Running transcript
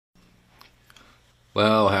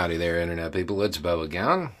Well, howdy there, Internet people. It's Bo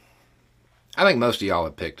again. I think most of y'all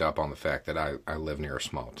have picked up on the fact that I live near a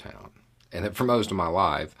small town. And that for most of my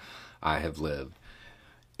life, I have lived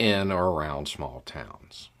in or around small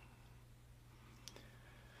towns.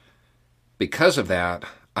 Because of that,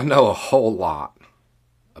 I know a whole lot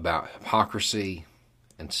about hypocrisy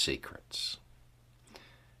and secrets.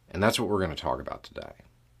 And that's what we're going to talk about today.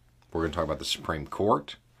 We're going to talk about the Supreme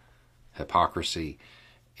Court, hypocrisy,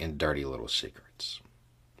 and dirty little secrets.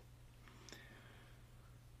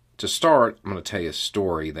 To start, I'm going to tell you a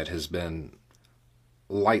story that has been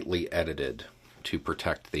lightly edited to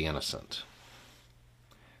protect the innocent.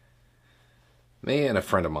 Me and a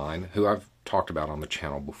friend of mine, who I've talked about on the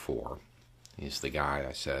channel before, he's the guy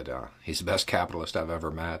I said, he's the best capitalist I've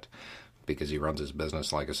ever met because he runs his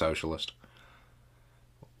business like a socialist.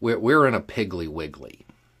 We're in a Piggly Wiggly,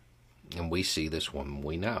 and we see this woman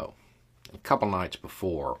we know. A couple nights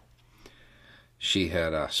before, she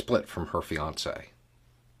had split from her fiancé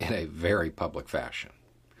in a very public fashion.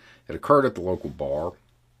 It occurred at the local bar,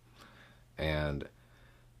 and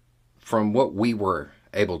from what we were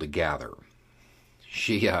able to gather,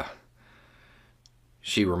 she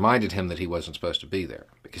reminded him that he wasn't supposed to be there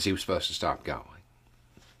because he was supposed to stop going.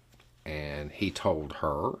 And he told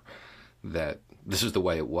her that this is the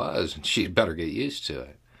way it was and she'd better get used to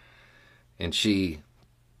it. And she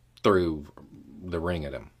threw the ring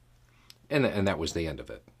at him. And that was the end of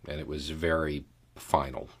it. And it was very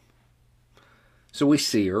final. So we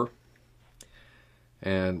see her.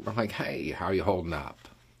 And we're like, hey, how are you holding up?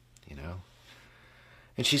 You know?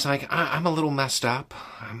 And she's like, I'm a little messed up.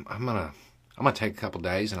 I'm gonna take a couple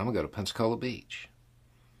days and I'm gonna go to Pensacola Beach.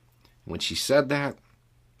 When she said that,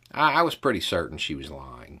 I was pretty certain she was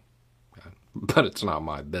lying. But it's not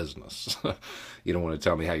my business. You don't want to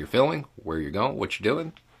tell me how you're feeling, where you're going, what you're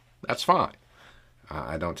doing. That's fine.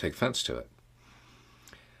 I don't take offense to it.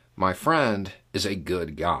 My friend is a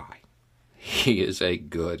good guy. He is a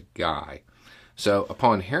good guy. So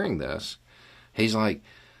upon hearing this, he's like,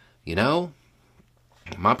 you know,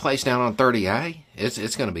 my place down on 30A,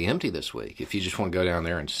 it's going to be empty this week if you just want to go down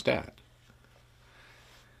there instead.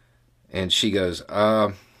 And she goes,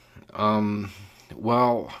 well,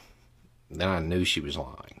 then I knew she was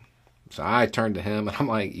lying. So I turned to him and I'm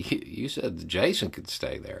like, you said Jason could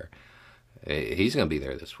stay there. He's going to be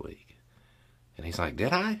there this week. And he's like,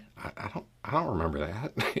 did I? I don't remember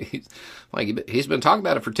that. He's like, he's been talking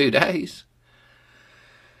about it for 2 days.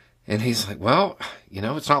 And he's like, well, you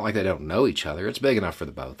know, it's not like they don't know each other. It's big enough for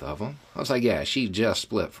the both of them. I was like, yeah, she just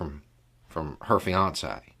split from her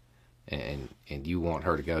fiance. And you want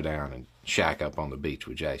her to go down and shack up on the beach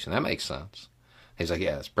with Jason. That makes sense. He's like,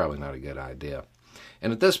 yeah, it's probably not a good idea.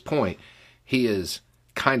 And at this point, he is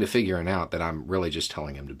kind of figuring out that I'm really just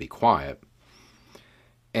telling him to be quiet.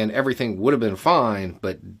 And everything would have been fine,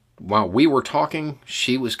 but while we were talking,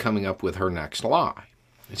 she was coming up with her next lie.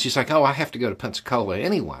 And she's like, oh, I have to go to Pensacola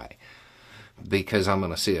anyway because I'm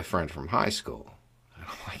going to see a friend from high school. And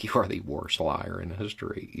I'm like, you are the worst liar in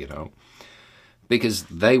history, you know, because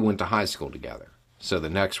they went to high school together. So the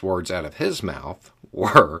next words out of his mouth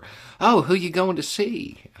were, oh, who you going to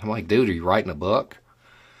see? I'm like, dude, are you writing a book?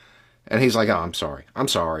 And he's like, oh, I'm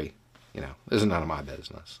sorry. You know, this is none of my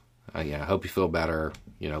business. Yeah, I hope you feel better.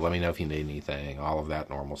 You know, let me know if you need anything, all of that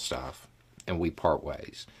normal stuff. And we part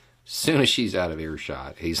ways. As soon as she's out of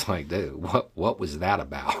earshot, he's like, dude, what was that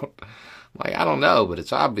about? I'm like, I don't know, but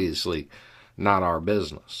it's obviously not our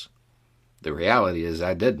business. The reality is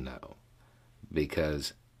I did know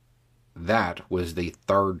because that was the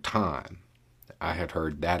 3rd time I had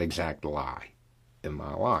heard that exact lie in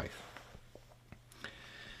my life.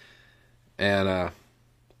 And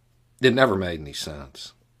it never made any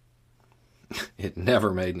sense. It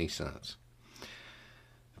never made any sense.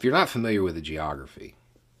 If you're not familiar with the geography,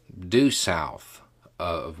 due south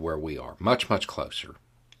of where we are, much, much closer,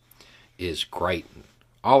 is Grayton,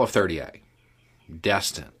 all of 30A,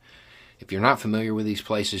 Destin. If you're not familiar with these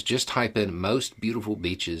places, just type in most beautiful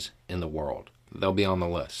beaches in the world. They'll be on the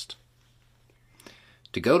list.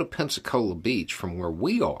 To go to Pensacola Beach from where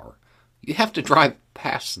we are, you have to drive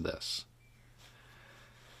past this.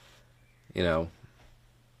 You know,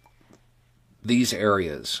 these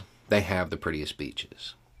areas, they have the prettiest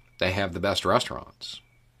beaches. They have the best restaurants.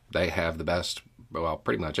 They have the best, well,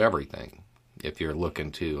 pretty much everything if you're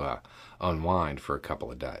looking to unwind for a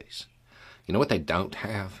couple of days. You know what they don't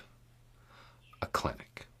have? A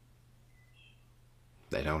clinic.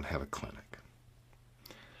 They don't have a clinic.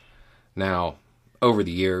 Now, over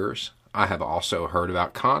the years, I have also heard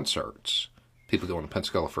about concerts. People going to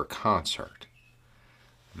Pensacola for a concert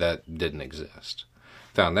that didn't exist.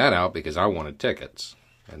 Found that out because I wanted tickets.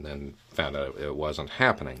 and then found out it wasn't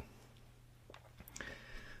happening.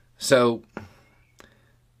 So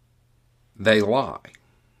they lie.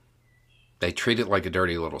 They treat it like a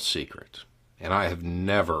dirty little secret. And I have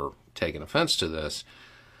never taken offense to this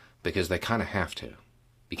because they kind of have to.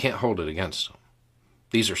 You can't hold it against them.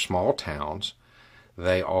 These are small towns.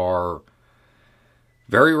 They are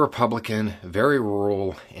very Republican, very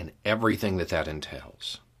rural, and everything that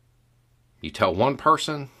entails. You tell one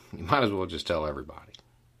person, you might as well just tell everybody.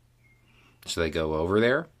 So they go over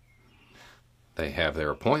there, they have their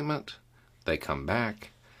appointment, they come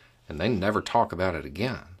back, and they never talk about it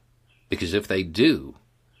again. Because if they do,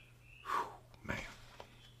 man,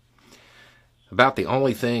 about the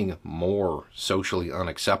only thing more socially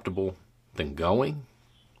unacceptable than going,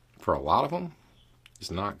 for a lot of them,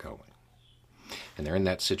 is not going. And they're in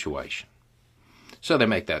that situation. So they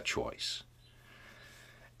make that choice.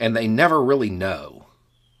 And they never really know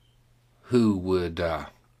who would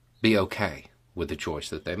be okay with the choice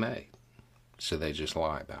that they made. So they just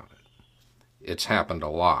lie about it. It's happened a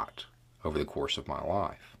lot over the course of my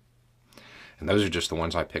life. And those are just the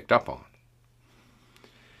ones I picked up on.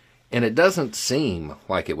 And it doesn't seem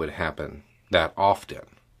like it would happen that often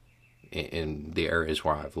in the areas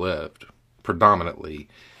where I've lived, predominantly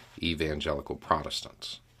evangelical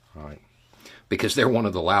Protestants, right? Because they're one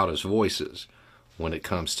of the loudest voices when it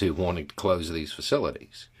comes to wanting to close these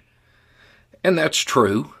facilities. And that's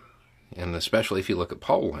true, and especially if you look at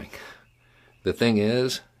polling. The thing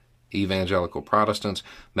is, evangelical Protestants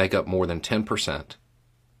make up more than 10%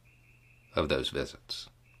 of those visits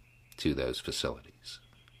to those facilities,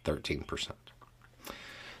 13%.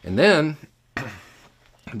 And then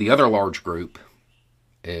the other large group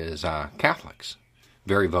is Catholics,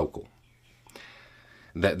 very vocal.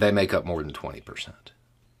 They make up more than 20%.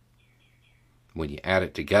 When you add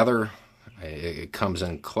it together, it comes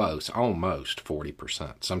in close, almost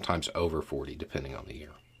 40%, sometimes over 40, depending on the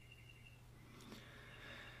year.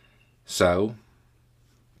 So,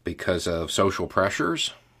 because of social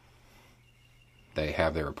pressures, they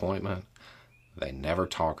have their appointment, they never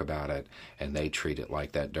talk about it, and they treat it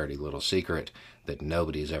like that dirty little secret that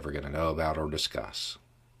nobody's ever going to know about or discuss.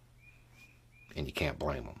 And you can't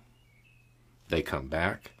blame them. They come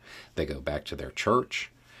back, they go back to their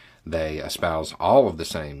church, they espouse all of the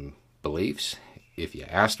same beliefs. If you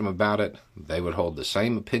asked them about it, they would hold the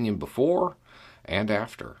same opinion before and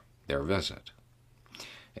after their visit.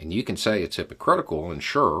 And you can say it's hypocritical, and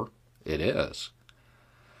sure, it is.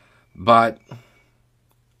 But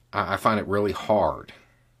I find it really hard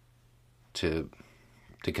to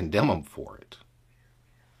condemn them for it.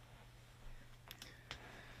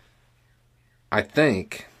 I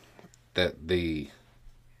think that the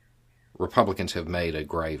Republicans have made a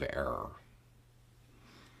grave error.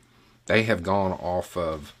 They have gone off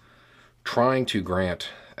of trying to grant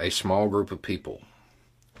a small group of people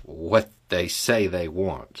what they say they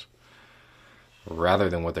want, rather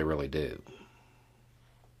than what they really do.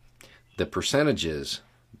 The percentages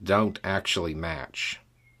don't actually match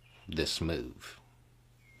this move.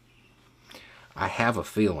 I have a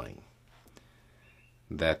feeling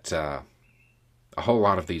that a whole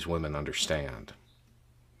lot of these women understand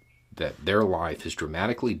that their life is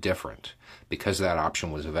dramatically different because that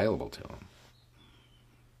option was available to them.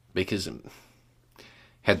 Because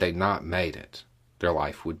had they not made it, their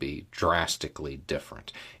life would be drastically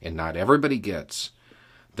different. And not everybody gets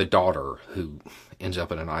the daughter who ends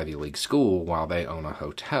up in an Ivy League school while they own a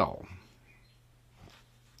hotel.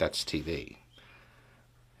 That's TV.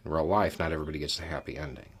 In real life, not everybody gets the happy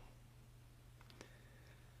ending.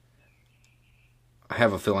 I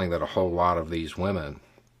have a feeling that a whole lot of these women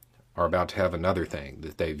are about to have another thing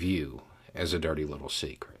that they view as a dirty little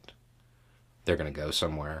secret. They're going to go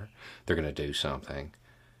somewhere, they're going to do something,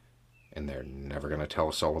 and they're never going to tell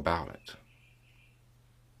us all about it.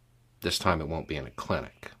 This time it won't be in a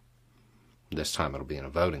clinic. This time it'll be in a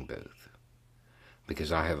voting booth.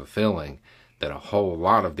 Because I have a feeling that a whole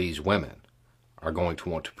lot of these women are going to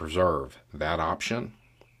want to preserve that option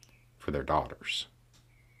for their daughters.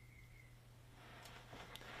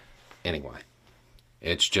 Anyway,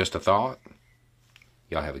 it's just a thought.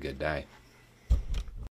 Y'all have a good day.